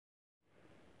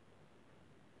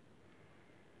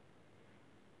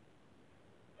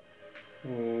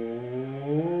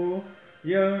Oh,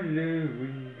 yale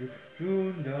windu,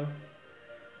 Juda,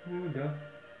 Juda.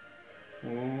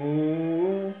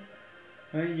 Oh,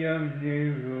 I am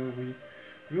Nairobi,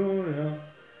 Juda,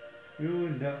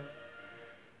 Juda,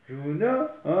 Juda,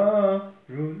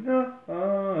 Juda,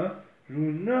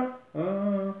 Juda,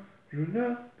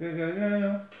 Juda,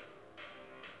 Gaga.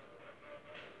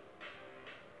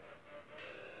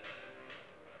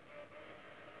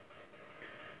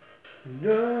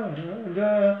 Da da da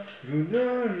da.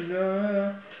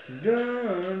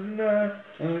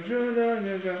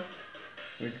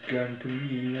 Welcome to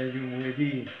me, are you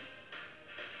ready?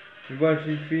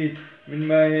 Washing feet with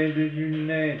my head as you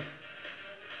net.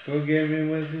 Forgive me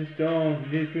what's the storm,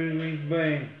 this will weak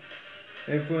brain.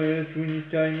 And for the 20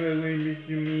 time I will miss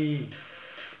to me.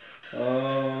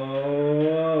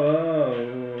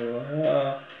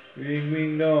 Big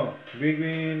window, big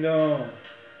window.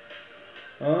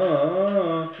 I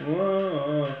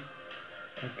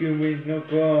can't wait no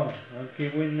car, I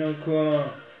can't wait no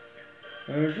car.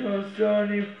 I'm so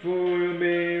sorry for you,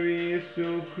 baby, it's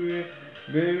so cruel.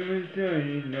 Baby,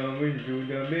 sorry, now it's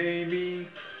Juda, baby.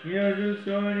 You're so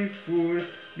sorry for you,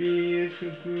 baby, it's so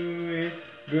cruel.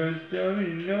 But sorry,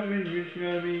 now it's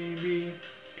Juda, baby.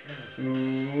 Oh,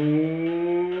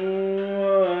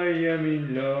 I am in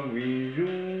love with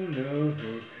Juda,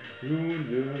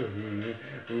 Juda.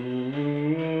 Oh,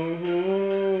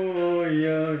 I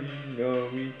am in love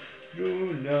with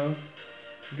Juda,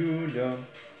 Juda.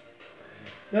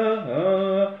 Juda,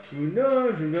 Juda,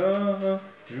 Juda,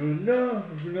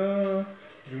 Juda,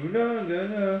 Juda,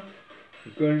 Gaga.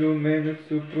 Quando menos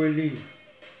supoli,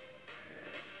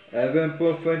 avant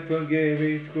perfect forgave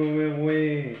it go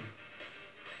away.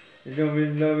 Love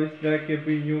is love is like a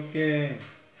you can.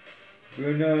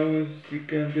 When I was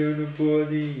sick under the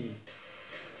body.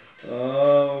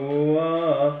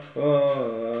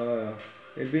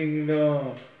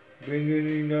 Bring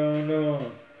it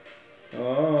down.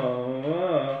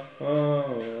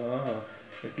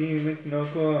 I can't make no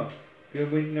call,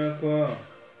 can't make no call.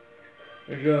 I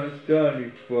just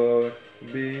started for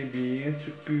baby and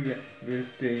secure, but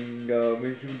staying down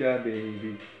with Juda,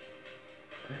 baby.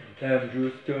 I'm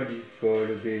just started for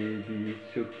the baby,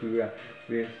 secure,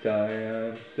 but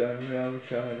I'm starting out,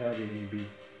 Juda, baby.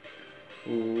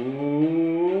 Oh,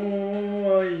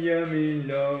 I am in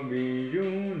love with you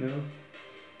now.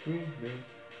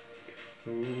 Oh,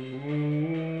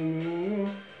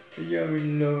 I am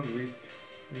in love with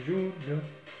Juda.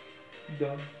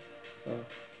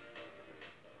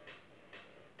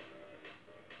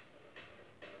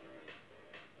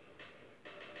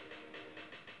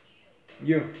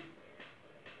 Yo.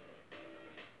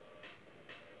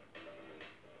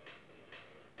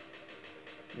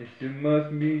 It's the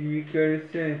most musical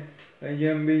sense. I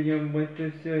am beyond what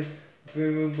I said.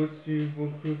 Very much you for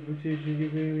proposition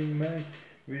very much.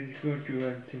 With culture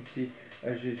and safety, I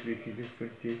just make it a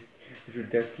fancy. I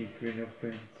should have keep it a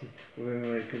fancy. When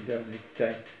I come down next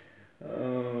time. I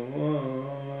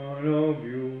love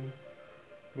you.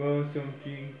 For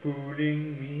something pulling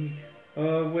me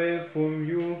away from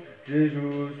you.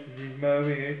 Jesus is my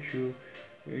virtue.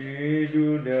 We do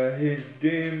the his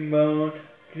demand.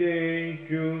 Clay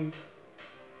you.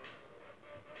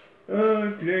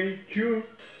 Clay you.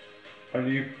 And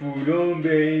you pull on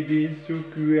baby so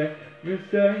cool.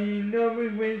 Messiah never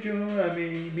went your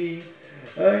baby.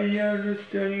 I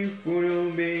understand for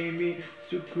you, baby.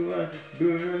 So cool.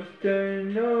 But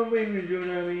stand over your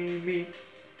baby.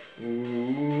 Ooh,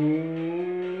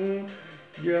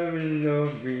 you're in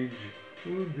love with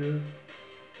Juda,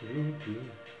 Juda.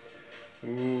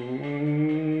 Ooh,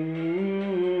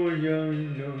 you're in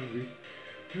love with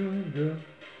Juda,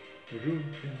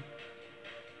 Juda.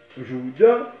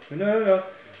 Juda, la la,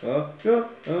 la, Juda,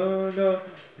 la,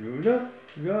 Juda,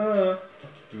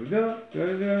 la,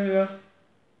 la, la.